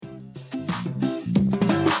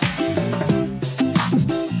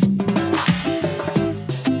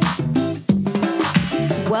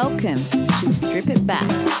Welcome to Strip It Back,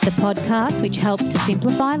 the podcast which helps to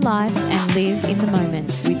simplify life and live in the moment.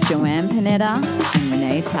 with Joanne Panetta and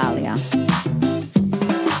Renee Italia.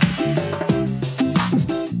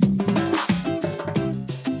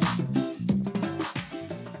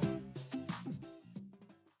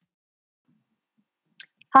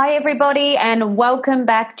 Hi everybody and welcome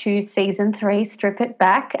back to Season 3 Strip It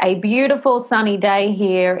Back. A beautiful sunny day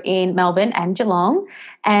here in Melbourne and Geelong,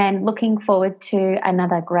 and looking forward to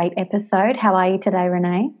another great episode. How are you today,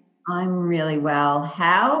 Renee? I'm really well.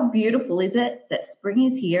 How beautiful is it that spring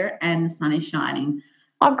is here and the sun is shining?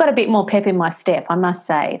 I've got a bit more pep in my step, I must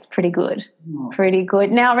say. It's pretty good. Pretty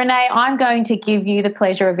good. Now, Renee, I'm going to give you the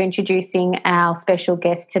pleasure of introducing our special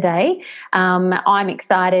guest today. I'm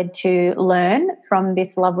excited to learn from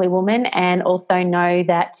this lovely woman and also know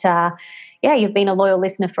that, you've been a loyal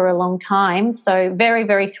listener for a long time. So very,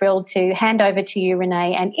 very thrilled to hand over to you,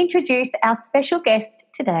 Renee, and introduce our special guest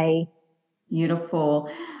today. Beautiful.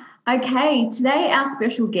 Okay, today our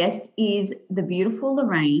special guest is the beautiful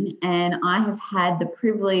Lorraine, and I have had the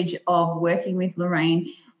privilege of working with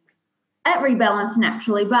Lorraine at Rebalance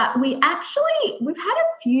Naturally, but we've had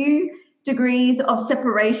a few degrees of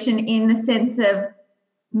separation in the sense of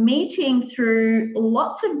meeting through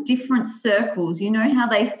lots of different circles, you know how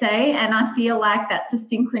they say, and I feel like that's a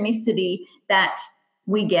synchronicity that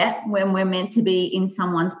we get when we're meant to be in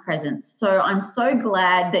someone's presence. So I'm so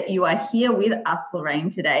glad that you are here with us, Lorraine,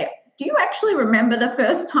 today. Do you actually remember the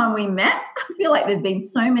first time we met? I feel like there's been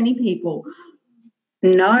so many people.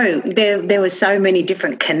 No, there were so many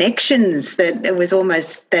different connections that it was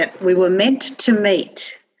almost that we were meant to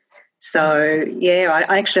meet. So, yeah,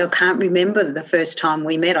 I can't remember the first time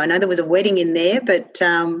we met. I know there was a wedding in there, but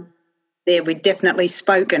we'd definitely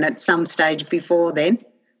spoken at some stage before then.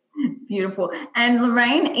 Beautiful. And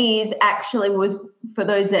Lorraine was, for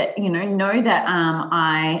those that, know that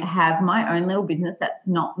I have my own little business that's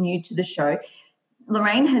not new to the show.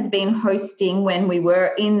 Lorraine has been hosting, when we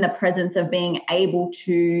were in the presence of being able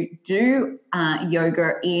to do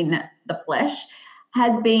yoga in the flesh,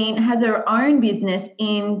 has her own business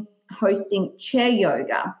in hosting chair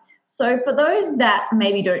yoga. So for those that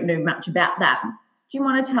maybe don't know much about that, do you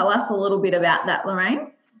want to tell us a little bit about that,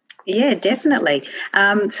 Lorraine? Yeah, definitely.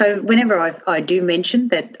 So whenever I do mention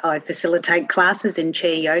that I facilitate classes in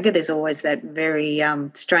chair yoga, there's always that very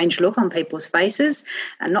strange look on people's faces.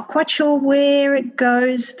 I'm not quite sure where it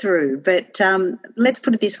goes through, but let's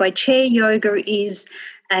put it this way. Chair yoga is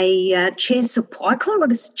a chair support. I call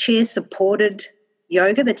it a chair-supported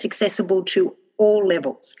yoga that's accessible to all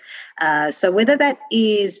levels. So whether that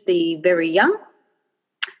is the very young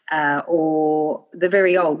or the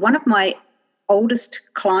very old. One of my oldest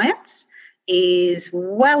clients is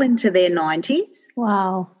well into their 90s.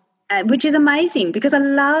 Wow. Which is amazing because I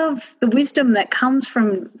love the wisdom that comes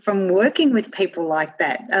from working with people like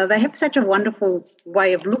that. They have such a wonderful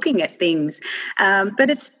way of looking at things, but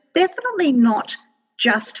it's definitely not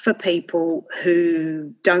just for people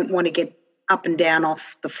who don't want to get up and down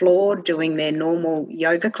off the floor doing their normal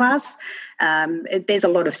yoga class. There's a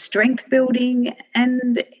lot of strength building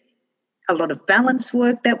and a lot of balance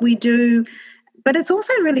work that we do. But it's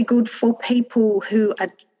also really good for people who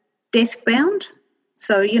are desk-bound,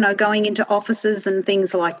 so, going into offices and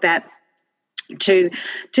things like that to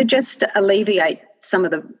just alleviate some of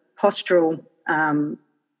the postural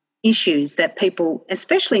issues that people,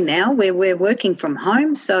 especially now where we're working from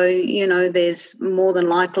home, so, there's more than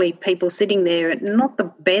likely people sitting there at not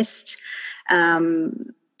the best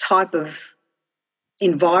type of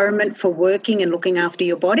environment for working and looking after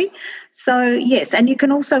your body. So, yes, and you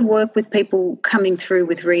can also work with people coming through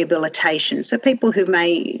with rehabilitation. So people who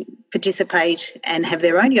may participate and have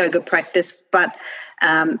their own yoga practice, but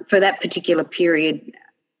for that particular period,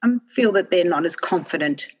 feel that they're not as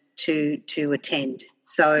confident to attend.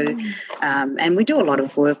 So, and we do a lot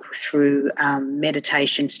of work through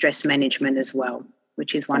meditation, stress management as well,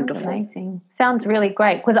 which is wonderful. Amazing. Sounds really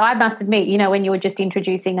great. Because I must admit, when you were just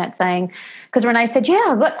introducing that, saying, because Renee said, yeah,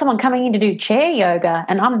 I've got someone coming in to do chair yoga,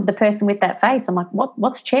 and I'm the person with that face. I'm like,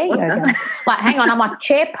 what's chair yoga? Like, hang on, I'm like,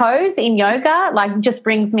 chair pose in yoga, like, just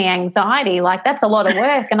brings me anxiety. Like, that's a lot of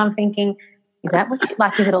work. And I'm thinking, is that what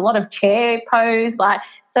is it a lot of chair pose? Like,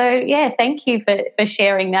 so yeah, thank you for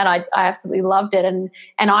sharing that. I absolutely loved it. And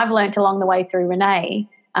I've learnt along the way through Renee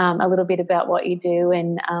a little bit about what you do.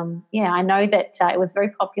 And, I know that it was very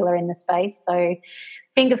popular in the space. So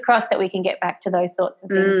fingers crossed that we can get back to those sorts of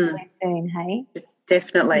things soon, hey?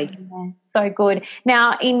 definitely. Yeah, so good.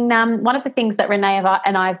 Now, in one of the things that Renee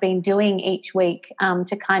and I have been doing each week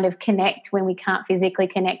to kind of connect when we can't physically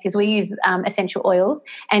connect is we use essential oils.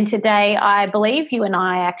 And today I believe you and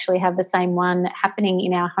I actually have the same one happening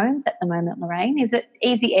in our homes at the moment, Lorraine. Is it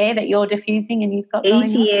Easy Air that you're diffusing and you've got going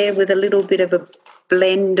Easy on? Air with a little bit of a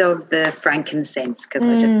blend of the frankincense, because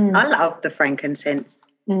I love the frankincense.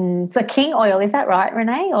 So King oil, is that right,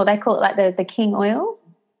 Renee? Or they call it like the King oil?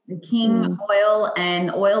 The King oil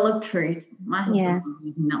and oil of truth. My husband is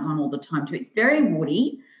using that one all the time too. It's very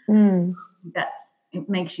woody. It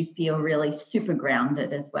makes you feel really super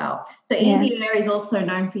grounded as well. So Easy Air is also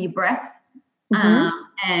known for your breath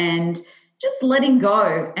and just letting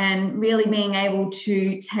go and really being able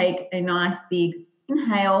to take a nice big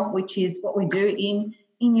inhale, which is what we do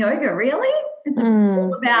in yoga, really. It's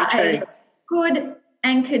all about a good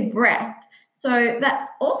anchored breath. So that's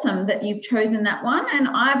awesome that you've chosen that one. And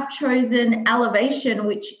I've chosen Elevation,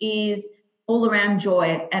 which is all around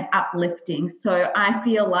joy and uplifting. So I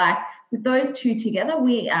feel like with those two together,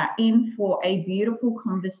 we are in for a beautiful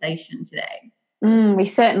conversation today. We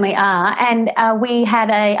certainly are. And we had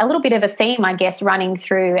a little bit of a theme, I guess, running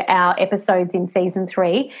through our episodes in season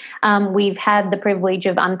 3. We've had the privilege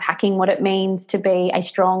of unpacking what it means to be a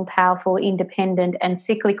strong, powerful, independent and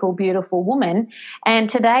cyclical, beautiful woman. And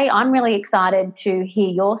today I'm really excited to hear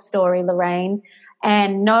your story, Lorraine,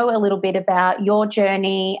 and know a little bit about your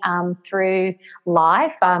journey through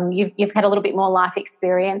life. You've had a little bit more life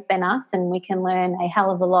experience than us, and we can learn a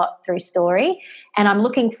hell of a lot through story. And I'm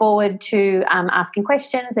looking forward to asking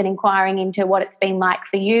questions and inquiring into what it's been like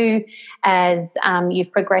for you as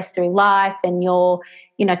you've progressed through life and your,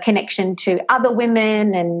 connection to other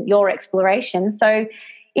women and your exploration. So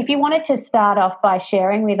if you wanted to start off by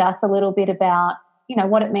sharing with us a little bit about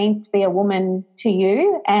what it means to be a woman to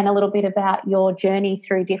you and a little bit about your journey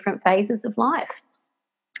through different phases of life.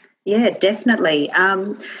 Yeah, definitely.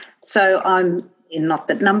 So I'm, not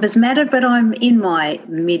that numbers matter, but I'm in my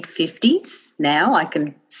mid-50s now. I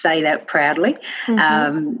can say that proudly.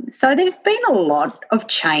 So there's been a lot of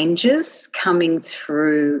changes coming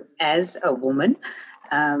through as a woman,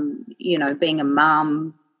 being a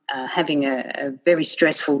mum, having a very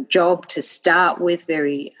stressful job to start with,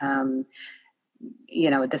 very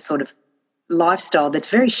the sort of lifestyle that's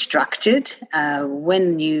very structured.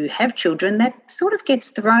 When you have children, that sort of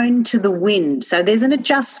gets thrown to the wind. So there's an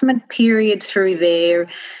adjustment period through there.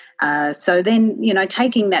 So then,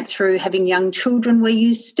 taking that through having young children where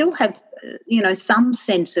you still have, some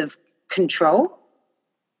sense of control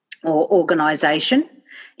or organisation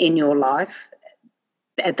in your life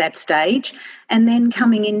at that stage. And then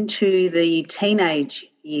coming into the teenage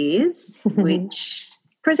years, which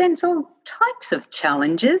presents all types of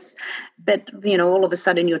challenges that, all of a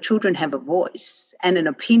sudden your children have a voice and an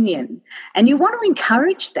opinion, and you want to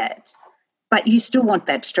encourage that, but you still want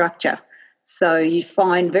that structure. So you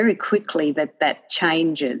find very quickly that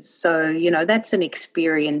changes. So, that's an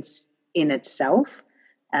experience in itself.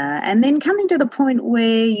 And then coming to the point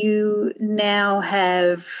where you now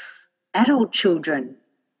have adult children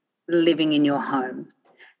living in your home.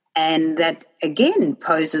 And that, again,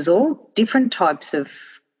 poses all different types of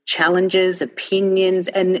challenges, opinions,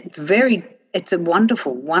 and it's a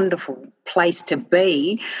wonderful, wonderful place to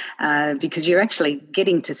be because you're actually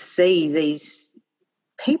getting to see these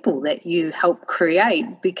people that you help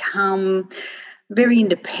create become very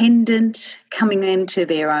independent, coming into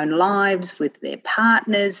their own lives with their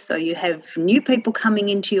partners. So you have new people coming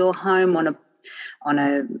into your home on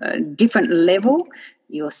a different level.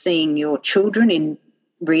 You're seeing your children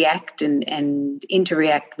react and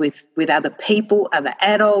interact with other people, other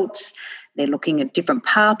adults. They're looking at different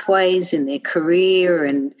pathways in their career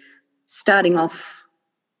and starting off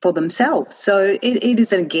for themselves. So it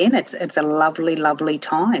is, again, it's a lovely, lovely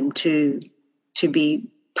time to be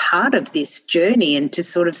part of this journey and to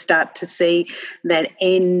sort of start to see that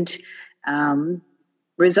end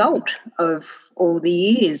result of all the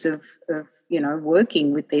years of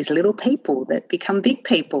working with these little people that become big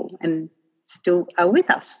people and still are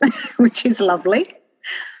with us, which is lovely.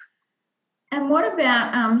 And what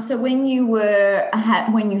about so when you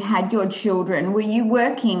had your children, were you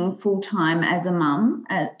working full time as a mum?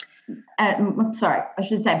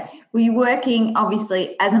 Were you working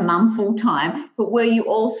obviously as a mum full time, but were you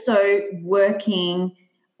also working,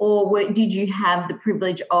 or did you have the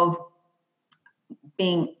privilege of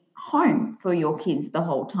being home for your kids the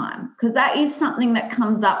whole time? Because that is something that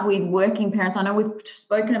comes up with working parents. I know we've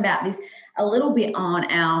spoken about this a little bit on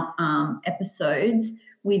our episodes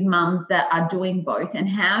with mums that are doing both and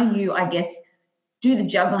how you, I guess, do the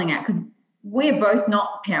juggling act, because we're both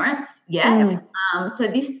not parents yet. So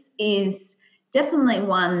this is definitely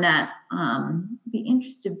one that be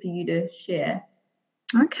interested for you to share.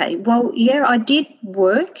 Okay, well, yeah, I did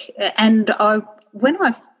work, and when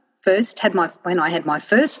I had my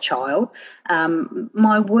first child,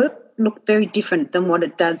 my work looked very different than what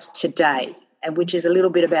it does today, and which is a little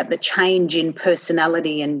bit about the change in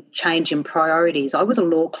personality and change in priorities. I was a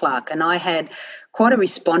law clerk, and I had quite a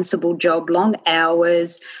responsible job, long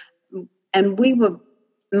hours, and we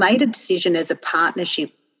made a decision as a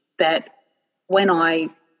partnership that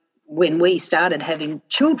when we started having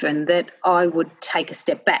children, that I would take a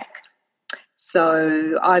step back.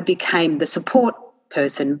 So I became the support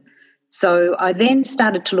person. So I then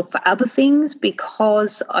started to look for other things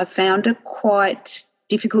because I found it quite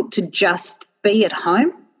difficult to just be at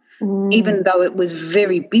home, even though it was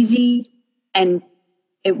very busy and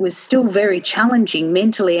it was still very challenging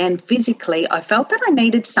mentally and physically. I felt that I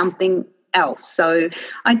needed something else. So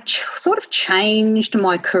I sort of changed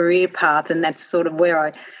my career path, and that's sort of where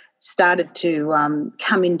I started to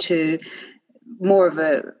come into more of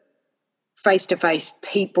a face-to-face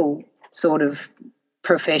people sort of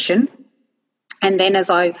profession. And then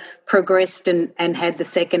as I progressed and had the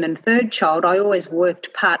second and third child, I always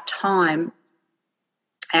worked part-time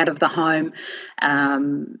out of the home,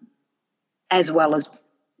 as well as,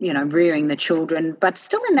 rearing the children, but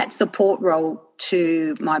still in that support role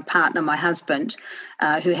to my partner, my husband,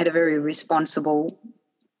 who had a very responsible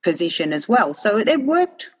position as well. So it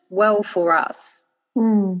worked well for us.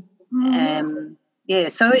 So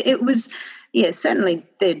it was, certainly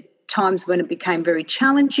there are times when it became very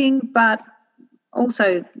challenging, but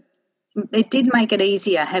also it did make it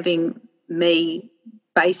easier having me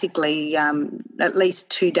basically at least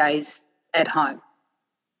 2 days at home.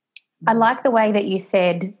 I like the way that you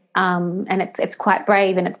said, and it's quite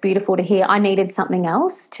brave and it's beautiful to hear, I needed something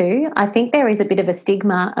else too. I think there is a bit of a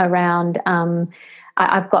stigma around,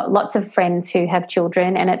 I've got lots of friends who have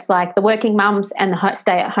children, and it's like the working mums and the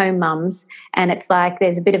stay-at-home mums, and it's like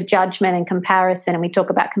there's a bit of judgment and comparison, and we talk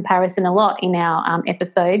about comparison a lot in our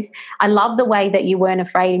episodes. I love the way that you weren't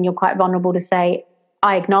afraid and you're quite vulnerable to say,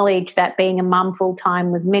 I acknowledge that being a mum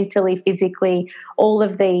full-time was mentally, physically, all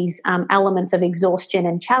of these elements of exhaustion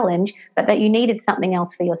and challenge, but that you needed something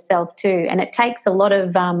else for yourself too. And it takes a lot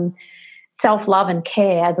of self-love and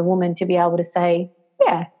care as a woman to be able to say,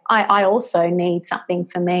 yeah, I also need something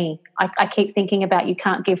for me. I keep thinking about you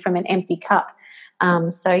can't give from an empty cup.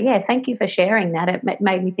 Thank you for sharing that. It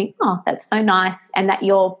made me think, oh, that's so nice, and that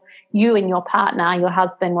you and your partner, your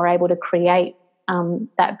husband, were able to create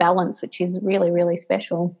that balance, which is really, really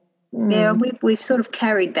special. Yeah, we've sort of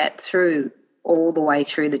carried that through all the way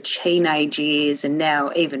through the teenage years, and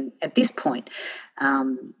now even at this point,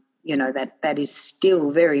 that is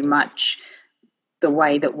still very much the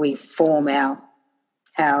way that we form our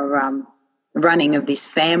running of this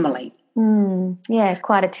family. Yeah,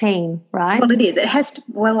 quite a team, right? Well, it is. It has to.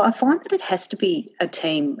 Well, I find that it has to be a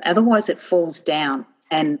team, otherwise it falls down.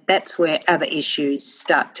 And that's where other issues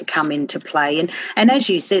start to come into play. And as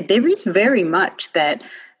you said, there is very much that,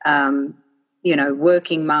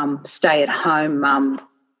 working mum, stay-at-home mum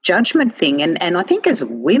judgment thing. And I think as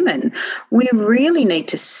women, we really need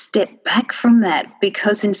to step back from that,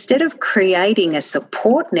 because instead of creating a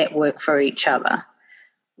support network for each other,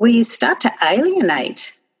 we start to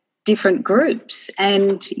alienate different groups.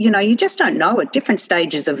 And, you just don't know at different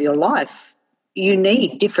stages of your life, you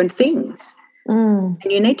need different things. And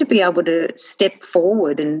you need to be able to step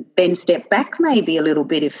forward and then step back maybe a little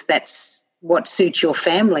bit if that's what suits your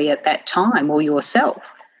family at that time or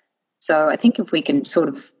yourself. So I think if we can sort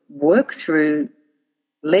of work through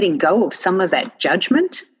letting go of some of that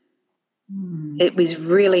judgment, it was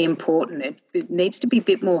really important. It needs to be a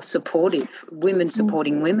bit more supportive, women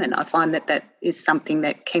supporting women. I find that is something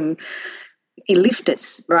that can lift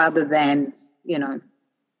us rather than,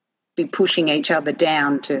 be pushing each other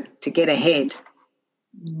down to get ahead.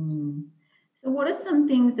 So what are some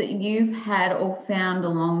things that you've had or found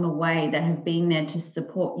along the way that have been there to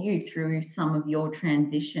support you through some of your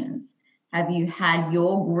transitions? Have you had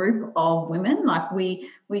your group of women? Like we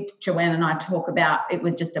Joanne and I talk about, it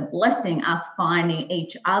was just a blessing us finding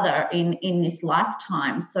each other in this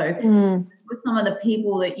lifetime. So with some of the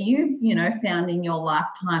people that you've, found in your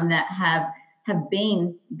lifetime that have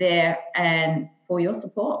been there and for your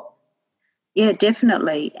support. Yeah,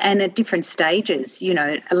 definitely. And at different stages,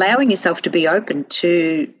 allowing yourself to be open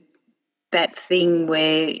to that thing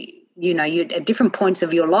where, you at different points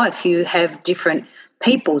of your life, you have different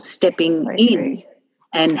people stepping in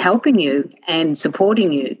and helping you and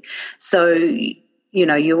supporting you. So,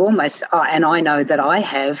 you almost, and I know that I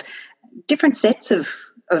have different sets of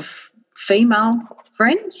female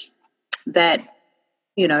friends that,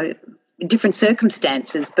 different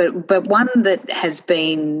circumstances, but one that has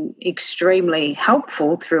been extremely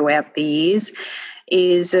helpful throughout the years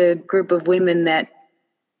is a group of women that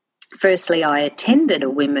firstly I attended a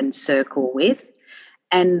women's circle with,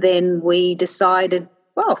 and then we decided,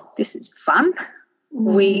 well, this is fun.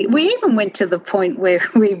 We even went to the point where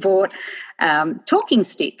we bought talking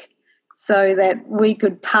stick so that we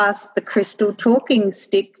could pass the crystal talking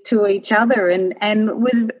stick to each other, and it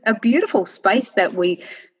was a beautiful space that we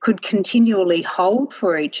could continually hold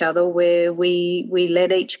for each other, where we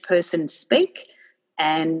let each person speak,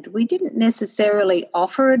 and we didn't necessarily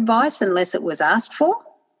offer advice unless it was asked for.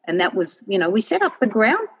 And that was, we set up the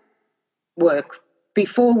groundwork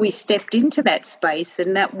before we stepped into that space,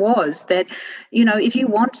 and that was that, if you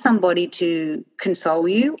want somebody to console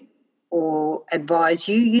you or advise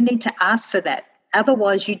you, you need to ask for that.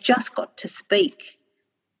 Otherwise, you just got to speak.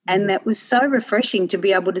 And that was so refreshing to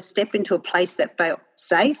be able to step into a place that felt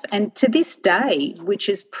safe. And to this day, which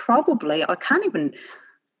is probably, I can't even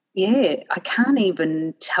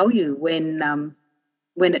tell you when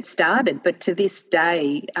it started, but to this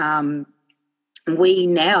day, we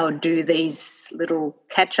now do these little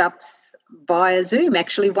catch-ups via Zoom.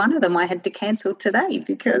 Actually, one of them I had to cancel today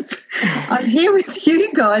because I'm here with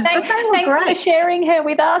you guys. Thanks for sharing her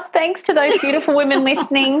with us. Thanks to those beautiful women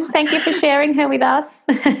listening. Thank you for sharing her with us.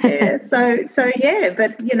 Yeah,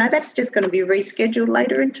 but that's just going to be rescheduled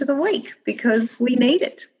later into the week because we need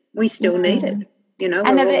it. We still need it.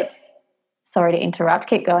 Sorry to interrupt.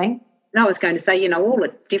 Keep going. No, I was going to say, all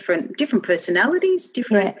at different personalities,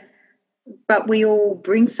 different. Yeah. But we all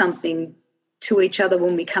bring something to each other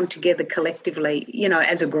when we come together collectively,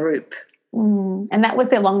 as a group. And that was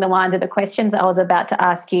along the lines of the questions I was about to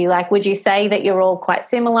ask you. Like, would you say that you're all quite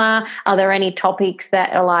similar? Are there any topics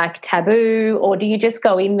that are like taboo, or do you just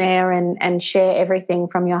go in there and share everything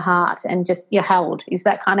from your heart and just you're held? Is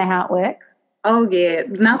that kind of how it works? Oh, yeah.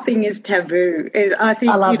 Nothing is taboo. I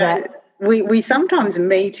think, I love that. We sometimes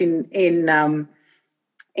meet in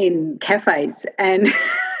cafes, and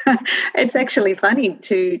it's actually funny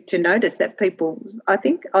to notice that people, I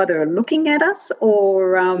think, either are looking at us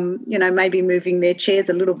or maybe moving their chairs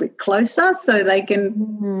a little bit closer so they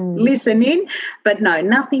can listen in. But no,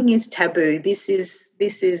 nothing is taboo. This is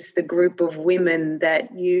the group of women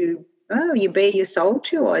that you bare your soul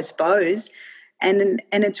to, I suppose. And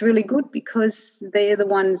it's really good because they're the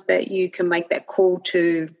ones that you can make that call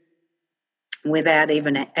to without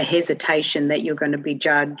even a hesitation that you're going to be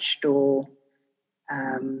judged or,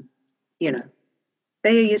 they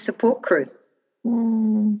are your support crew.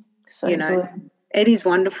 So good. It is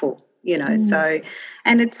wonderful, so,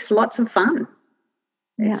 and it's lots of fun.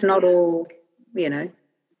 Yeah. It's not all,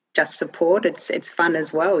 just support. It's fun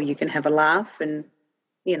as well. You can have a laugh and,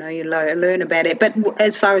 you learn about it. But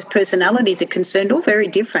as far as personalities are concerned, all very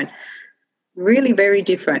different, really very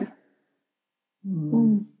different.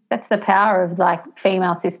 That's the power of like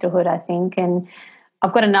female sisterhood, I think. And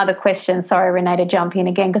I've got another question. Sorry, Renee, to jump in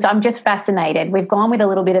again because I'm just fascinated. We've gone with a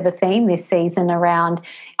little bit of a theme this season around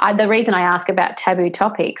the reason I ask about taboo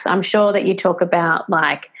topics. I'm sure that you talk about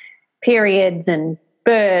like periods and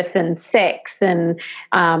birth and sex and,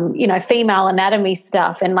 female anatomy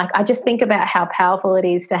stuff. And like, I just think about how powerful it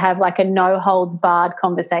is to have like a no holds barred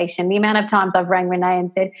conversation. The amount of times I've rang Renee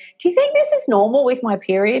and said, do you think this is normal with my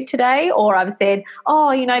period today? Or I've said,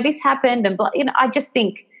 this happened. And, I just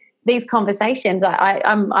think these conversations,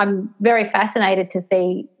 I'm very fascinated to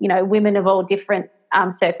see, women of all different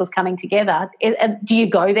circles coming together. Do you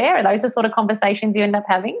go there? Are those the sort of conversations you end up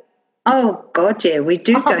having? Oh, God, yeah, we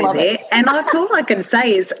do go there. And all I can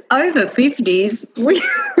say is over 50s, we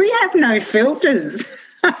have no filters.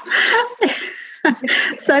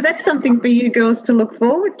 So that's something for you girls to look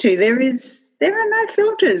forward to. There are no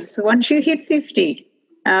filters once you hit 50.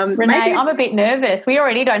 Renee, I'm a bit nervous. We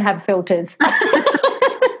already don't have filters.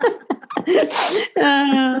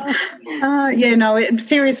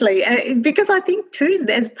 Seriously, because I think too,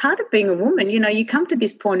 as part of being a woman, you come to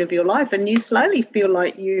this point of your life and you slowly feel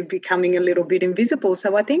like you're becoming a little bit invisible.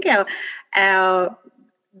 So I think our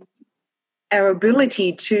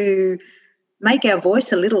ability to make our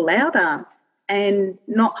voice a little louder and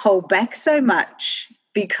not hold back so much,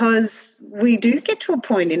 because we do get to a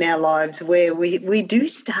point in our lives where we do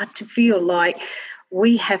start to feel like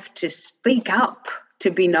we have to speak up to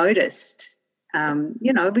be noticed.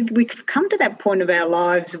 We've come to that point of our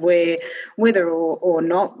lives where whether or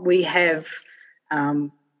not we have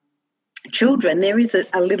children, there is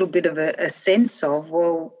a little bit of a sense of,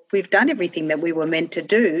 well, we've done everything that we were meant to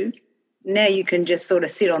do. Now you can just sort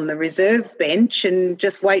of sit on the reserve bench and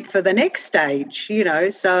just wait for the next stage,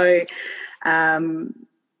 So,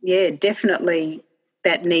 definitely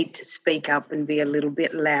that need to speak up and be a little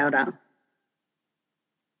bit louder?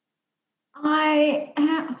 I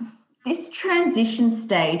am this transition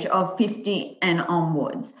stage of 50 and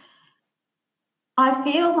onwards. I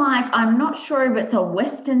feel like I'm not sure if it's a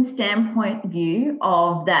Western standpoint view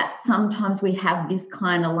of that sometimes we have this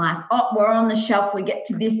kind of like, oh, we're on the shelf, we get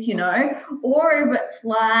to this, or if it's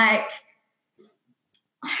like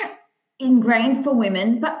ingrained for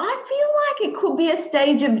women, but I feel like it could be a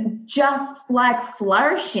stage of just like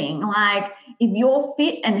flourishing. Like if you're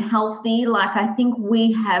fit and healthy, like I think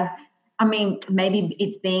we have, maybe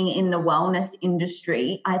it's being in the wellness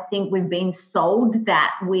industry. I think we've been sold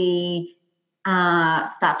that we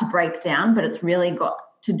start to break down, but it's really got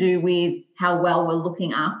to do with how well we're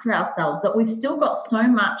looking after ourselves, that we've still got so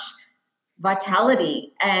much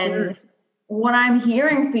vitality. And what I'm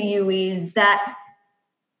hearing for you is that,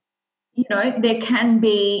 there can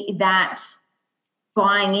be that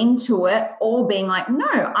buying into it or being like,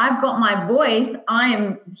 no, I've got my voice. I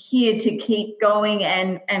am here to keep going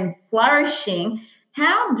and flourishing.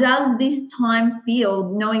 How does this time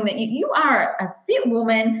feel knowing that you are a fit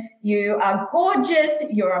woman, you are gorgeous,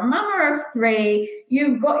 you're a mama of 3,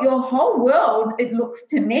 you've got your whole world, it looks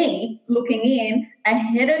to me, looking in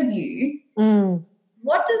ahead of you.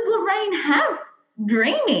 What does Lorraine have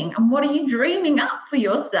dreaming, and what are you dreaming up for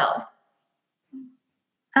yourself?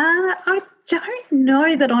 I don't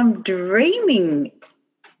know that I'm dreaming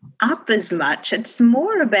up as much. It's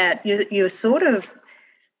more about you're sort of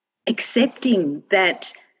accepting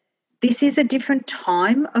that this is a different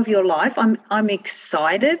time of your life. I'm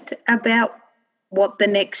excited about what the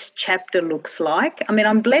next chapter looks like.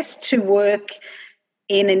 I'm blessed to work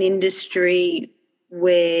in an industry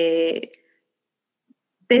where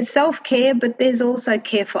there's self-care, but there's also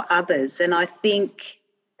care for others, and I think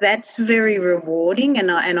that's very rewarding,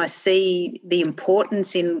 and I see the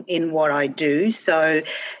importance in what I do. So,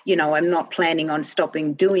 I'm not planning on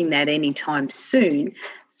stopping doing that anytime soon.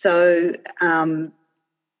 So,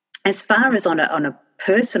 as far as on a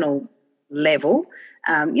personal level,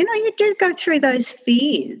 you do go through those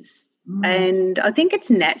fears, and I think it's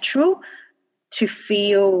natural to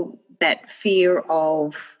feel that fear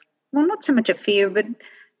of, well, not so much a fear, but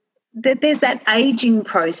that there's that aging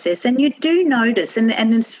process, and you do notice, and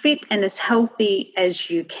as fit and as healthy as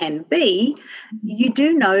you can be, you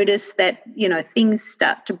do notice that, things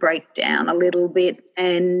start to break down a little bit,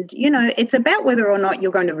 and, it's about whether or not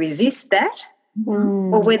you're going to resist that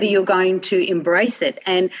or whether you're going to embrace it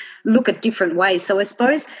and look at different ways. So I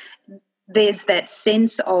suppose there's that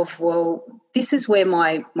sense of, well, this is where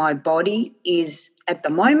my body is at the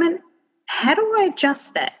moment. How do I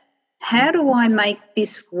adjust that? How do I make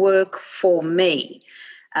this work for me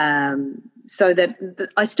so that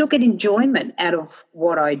I still get enjoyment out of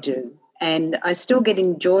what I do, and I still get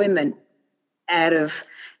enjoyment out of,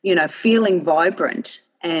 feeling vibrant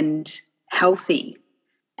and healthy.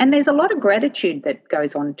 And there's a lot of gratitude that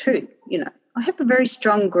goes on too. I have a very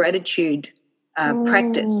strong gratitude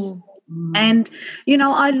practice. And,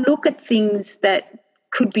 I look at things that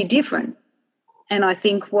could be different, and I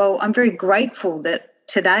think, well, I'm very grateful that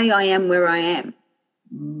today I am where I am.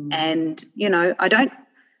 And, I don't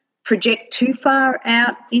project too far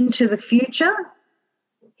out into the future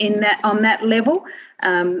on that level.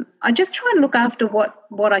 I just try and look after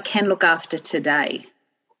what I can look after today,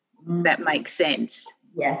 if that makes sense.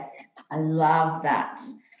 Yes, I love that.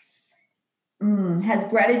 Has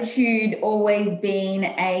gratitude always been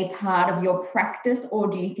a part of your practice, or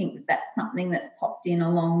do you think that that's something that's popped in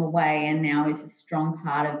along the way and now is a strong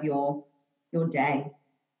part of your day?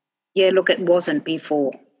 Yeah, look, it wasn't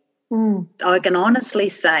before. I can honestly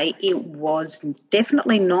say it was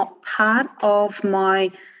definitely not part of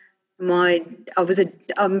I'm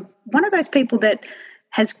one of those people that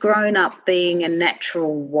has grown up being a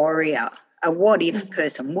natural warrior, a what if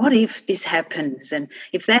person. What if this happens? And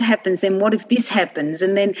if that happens, then what if this happens?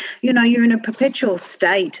 And then, you're in a perpetual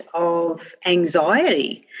state of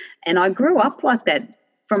anxiety. And I grew up like that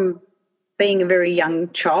from being a very young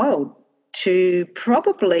child to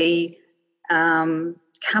probably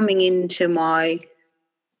coming into my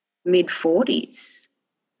mid-40s,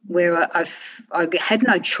 where I had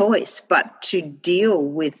no choice but to deal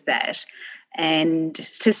with that, and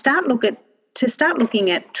to start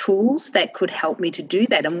looking at tools that could help me to do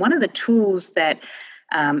that. And one of the tools that,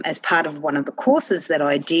 as part of one of the courses that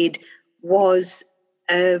I did, was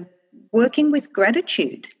working with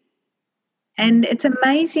gratitude. And it's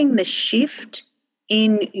amazing the shift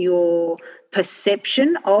in your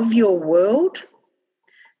perception of your world,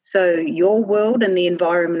 so your world and the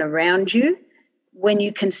environment around you, when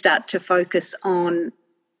you can start to focus on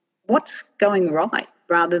what's going right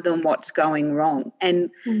rather than what's going wrong.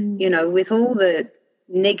 And, you know, with all the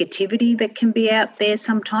negativity that can be out there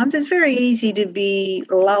sometimes, it's very easy to be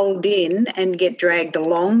lulled in and get dragged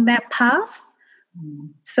along that path.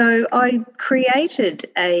 So I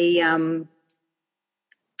created a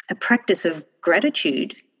practice of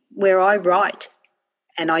gratitude where I write,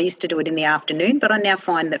 and I used to do it in the afternoon, but I now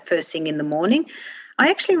find that first thing in the morning, I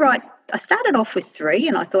actually write. I started off with 3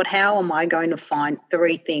 and I thought, how am I going to find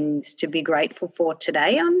 3 things to be grateful for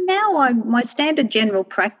today? My standard general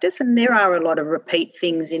practice, and there are a lot of repeat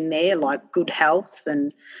things in there like good health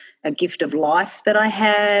and a gift of life that I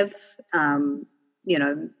have, you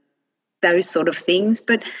know, those sort of things.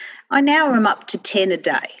 But I now am up to 10 a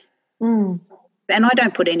day. And I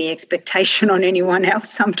don't put any expectation on anyone else.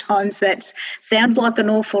 Sometimes that sounds like an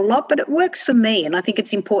awful lot, but it works for me, and I think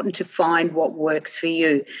it's important to find what works for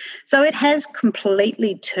you. So it has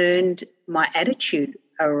completely turned my attitude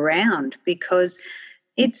around, because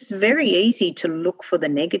it's very easy to look for the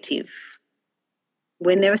negative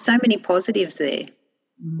when there are so many positives there,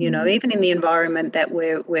 you know, even in the environment that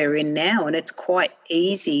we're in now. And it's quite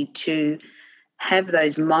easy to have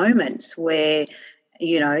those moments where,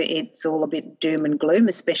 you know, it's all a bit doom and gloom,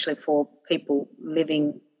 especially for people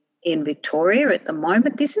living in Victoria at the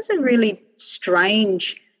moment. This is a really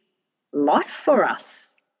strange life for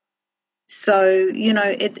us. So, you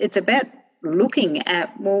know, it's about looking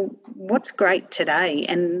at, well, what's great today?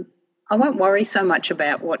 And I won't worry so much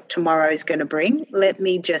about what tomorrow is going to bring. Let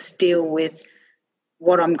me just deal with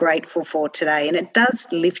what I'm grateful for today. And it does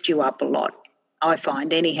lift you up a lot, I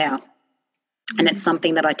find, anyhow. And it's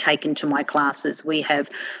something that I take into my classes. We have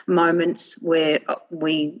moments where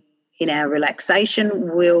we, in our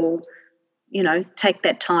relaxation, will, you know, take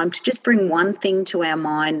that time to just bring one thing to our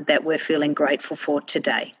mind that we're feeling grateful for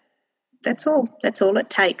today. That's all. That's all it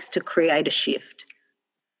takes to create a shift.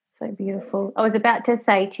 So beautiful. I was about to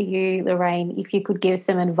say to you, Lorraine, if you could give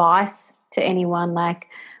some advice to anyone, like,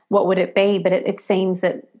 what would it be? But it seems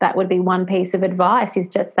that would be one piece of advice, is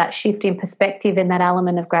just that shift in perspective and that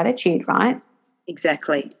element of gratitude, right?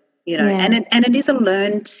 Exactly, you know, and it is a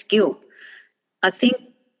learned skill. I think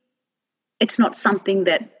it's not something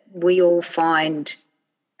that we all find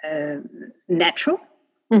natural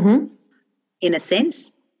in a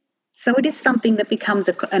sense. So it is something that becomes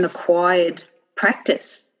an acquired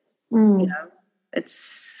practice. You know, it's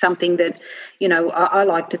something that, you know, I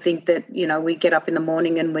like to think that, you know, we get up in the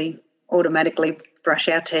morning and we automatically brush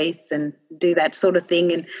our teeth and do that sort of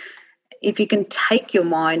thing. And if you can take your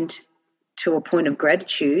mind to a point of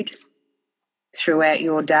gratitude throughout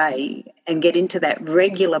your day and get into that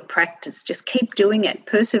regular practice, just keep doing it,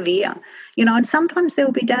 persevere, you know. And sometimes there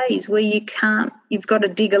will be days where you've got to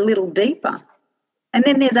dig a little deeper. And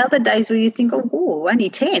then there's other days where you think, oh, only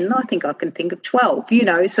 10, I think I can think of 12, you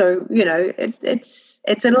know. So, you know, it's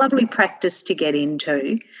a lovely practice to get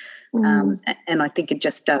into. And I think it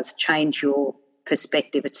just does change your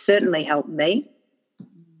perspective. It's certainly helped me.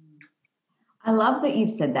 I love that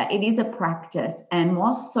you've said that. It is a practice, and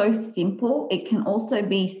whilst so simple, it can also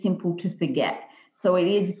be simple to forget. So it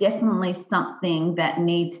is definitely something that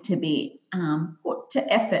needs to be put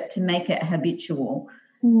to effort to make it habitual.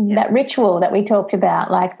 That ritual that we talked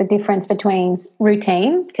about, like the difference between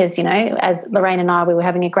routine, because, you know, as Lorraine and I, we were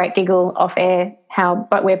having a great giggle off air,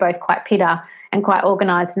 but we're both quite pitter and quite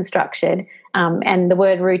organised and structured. And the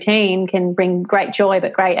word routine can bring great joy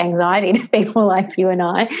but great anxiety to people like you and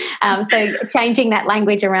I. So changing that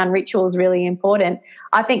language around ritual is really important.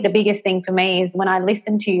 I think the biggest thing for me is when I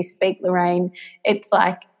listen to you speak, Lorraine, it's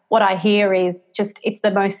like what I hear is just, it's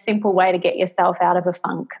the most simple way to get yourself out of a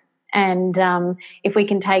funk. And if we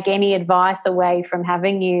can take any advice away from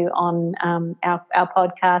having you on our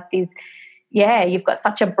podcast is, you've got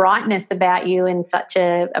such a brightness about you and such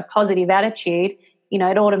a positive attitude, you know,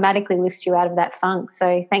 it automatically lifts you out of that funk.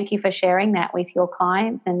 So thank you for sharing that with your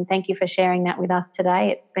clients, and thank you for sharing that with us today.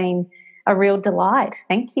 It's been a real delight.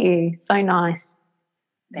 Thank you. So nice.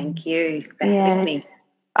 Thank you for having me.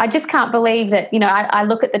 I just can't believe that, you know, I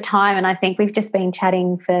look at the time and I think we've just been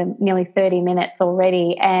chatting for nearly 30 minutes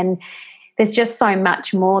already, and there's just so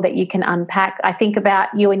much more that you can unpack. I think about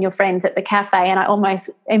you and your friends at the cafe, and I almost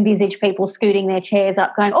envisage people scooting their chairs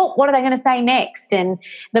up going, oh, what are they going to say next? And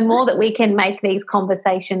the more that we can make these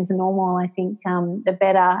conversations normal, I think the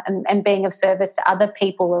better, and being of service to other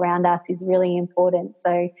people around us is really important.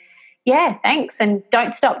 So, yeah, thanks. And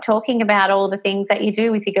don't stop talking about all the things that you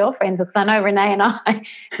do with your girlfriends, because I know Renee and I,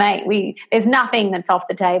 mate, there's nothing that's off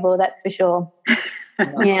the table, that's for sure.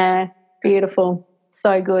 Yeah, beautiful.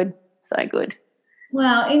 So good. So good.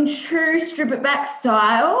 Well, in true Strip It Back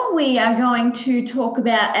style, we are going to talk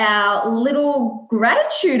about our little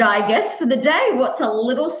gratitude, I guess, for the day. What's a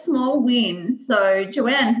little small win? So,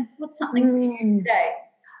 Joanne, what's something for you today?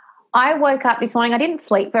 I woke up this morning. I didn't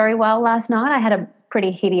sleep very well last night. I had a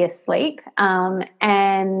pretty hideous sleep,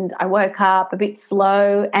 and I woke up a bit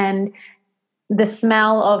slow, and the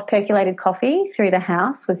smell of percolated coffee through the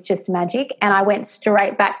house was just magic. And I went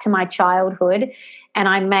straight back to my childhood, and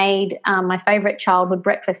I made my favourite childhood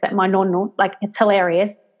breakfast that my nonno, like, it's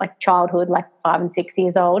hilarious, like childhood, like 5 and 6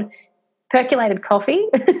 years old, percolated coffee,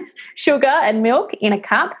 sugar and milk in a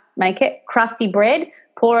cup, make it, crusty bread,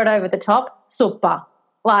 pour it over the top, super.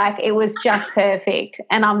 Like, it was just perfect.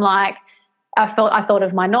 And I'm like, I thought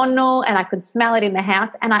of my nonno, and I could smell it in the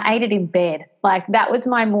house, and I ate it in bed. Like, that was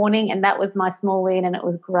my morning, and that was my small win, and it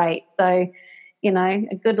was great. So, you know,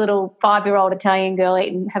 a good little 5-year-old Italian girl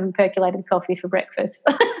having percolated coffee for breakfast.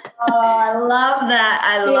 Oh, I love that.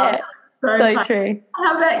 I love it. So true.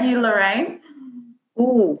 How about you, Lorraine?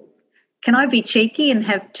 Ooh, can I be cheeky and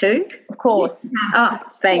have two? Of course. Oh,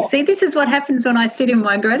 thanks. See, this is what happens when I sit in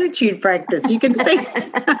my gratitude practice. You can see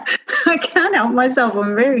I can't help myself.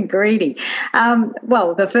 I'm very greedy.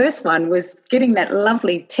 Well, the first one was getting that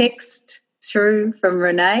lovely text through from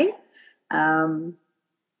Renee,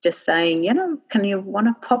 just saying, you know, can you want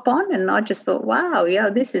to pop on? And I just thought, wow, yeah,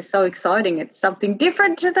 this is so exciting. It's something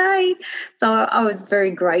different today. So I was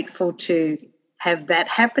very grateful to have that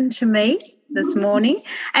happen to me this morning.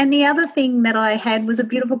 And the other thing that I had was a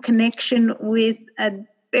beautiful connection with a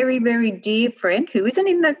very, very dear friend who isn't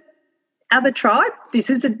in the other tribe. This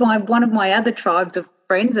is one of my other tribes of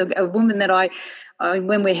friends, a woman that I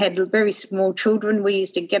when we had very small children, we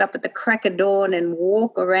used to get up at the crack of dawn and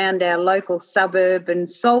walk around our local suburb and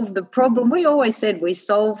solve the problem. We always said we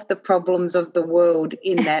solved the problems of the world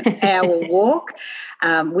in that hour walk.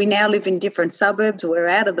 We now live in different suburbs. We're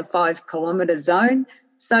out of the 5-kilometre zone.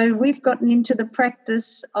 So we've gotten into the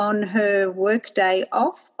practice on her work day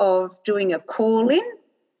off of doing a call-in,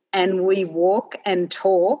 and we walk and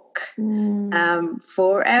talk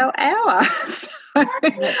for our hour. So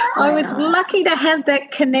I was lucky to have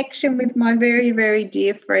that connection with my very, very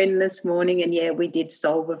dear friend this morning. And, yeah, we did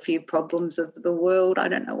solve a few problems of the world. I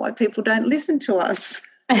don't know why people don't listen to us.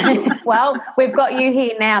 Well, we've got you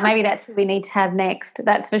here now. Maybe that's what we need to have next,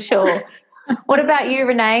 that's for sure. What about you,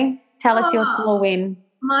 Renee? Tell us your small win.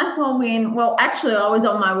 My small win, well, actually I was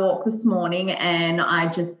on my walk this morning and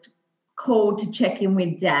I just called to check in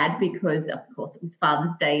with Dad because, of course, it was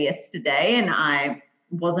Father's Day yesterday and I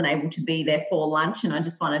wasn't able to be there for lunch, and I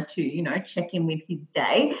just wanted to, you know, check in with his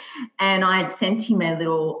day. And I had sent him a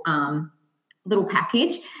little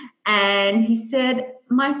package, and he said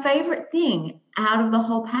my favourite thing out of the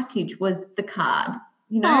whole package was the card.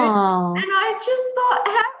 You know, Aww. And I just thought,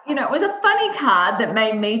 it was a funny card that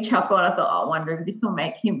made me chuckle. And I thought, I wonder if this will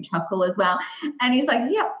make him chuckle as well. And he's like,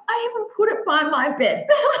 yep, I even put it by my bed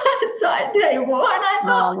bedside table. And I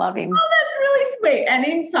thought, I love him. Oh, that's really sweet. And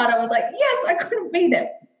inside I was like, yes, I couldn't be there.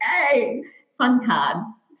 Hey, fun card.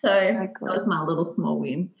 So cool. That was my little small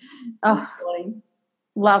win. Oh,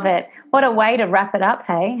 love it. What a way to wrap it up,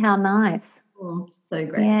 hey? How nice. Oh, so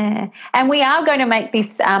great. Yeah. And we are going to make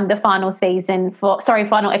this the final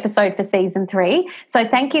episode for season 3. So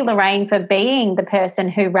thank you, Lorraine, for being the person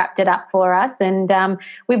who wrapped it up for us. And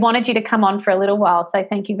we wanted you to come on for a little while. So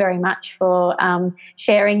thank you very much for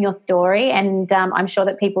sharing your story. And I'm sure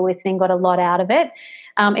that people listening got a lot out of it.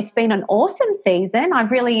 It's been an awesome season.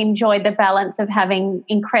 I've really enjoyed the balance of having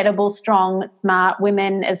incredible, strong, smart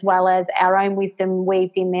women as well as our own wisdom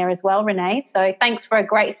weaved in there as well, Renee. So thanks for a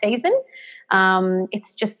great season.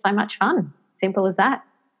 It's just so much fun. Simple as that.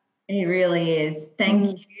 It really is.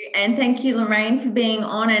 Thank you. And thank you, Lorraine, for being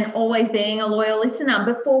on and always being a loyal listener.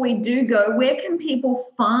 Before we do go, where can people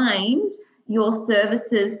find your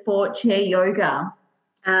services for chair yoga?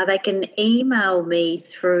 They can email me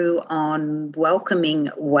through on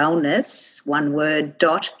welcomingwellness, one word,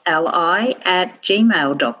 .li@gmail.com.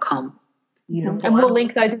 Beautiful. And we'll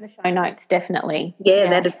link those in the show notes, definitely. Yeah,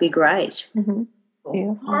 that'd be great. Mm-hmm.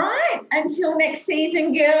 Beautiful. All right. Until next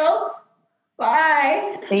season, girls.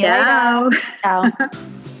 Bye. See you Ciao. later. Ciao.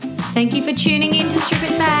 Thank you for tuning in to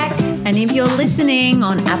Strip It Back. And if you're listening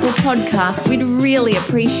on Apple Podcasts, we'd really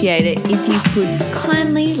appreciate it if you could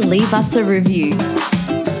kindly leave us a review.